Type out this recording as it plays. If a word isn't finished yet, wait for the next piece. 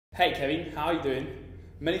Hey Kevin, how are you doing?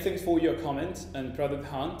 Many thanks for your comment and product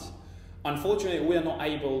hunt. Unfortunately, we are not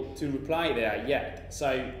able to reply there yet,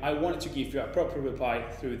 so I wanted to give you a proper reply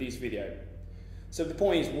through this video. So the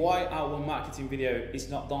point is, why our marketing video is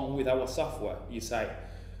not done with our software, you say?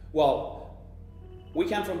 Well, we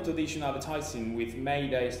come from traditional advertising with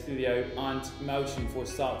Meideistudio and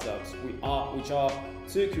Motion4Startups, which are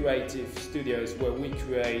two creative studios where we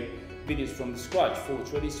create videos from scratch for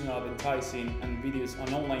traditional advertising and videos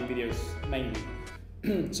and online videos mainly.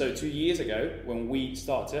 So 2 years ago, when we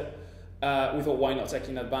started, we thought, why not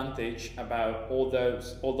taking advantage about all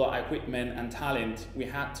the equipment and talent we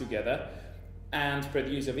had together and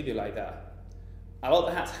produce a video like that. A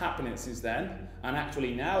lot has happened since then, and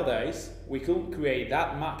actually nowadays we could create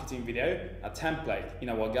that marketing video, a template in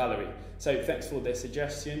our gallery. So thanks for the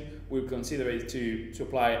suggestion. We'll consider it to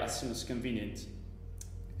apply as soon as convenient.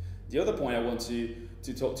 The other point I want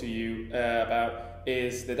to talk to you about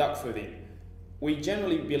is the Dogfooding. We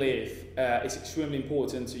generally believe it's extremely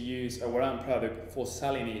important to use our own product for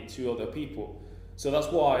selling it to other people. So that's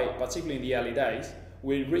why, particularly in the early days,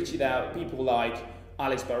 we reached out to people like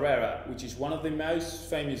Alex Barrera, which is one of the most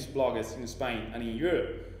famous bloggers in Spain and in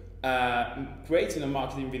Europe, creating a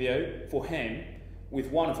marketing video for him with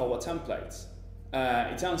one of our templates.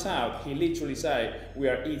 It turns out he literally said, we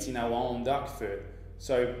are eating our own dog food.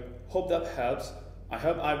 So hope that helps. I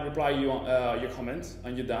hope I reply you on your comments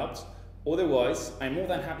and your doubts. Otherwise, I'm more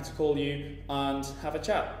than happy to call you and have a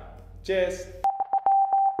chat. Cheers.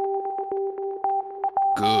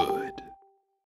 Good.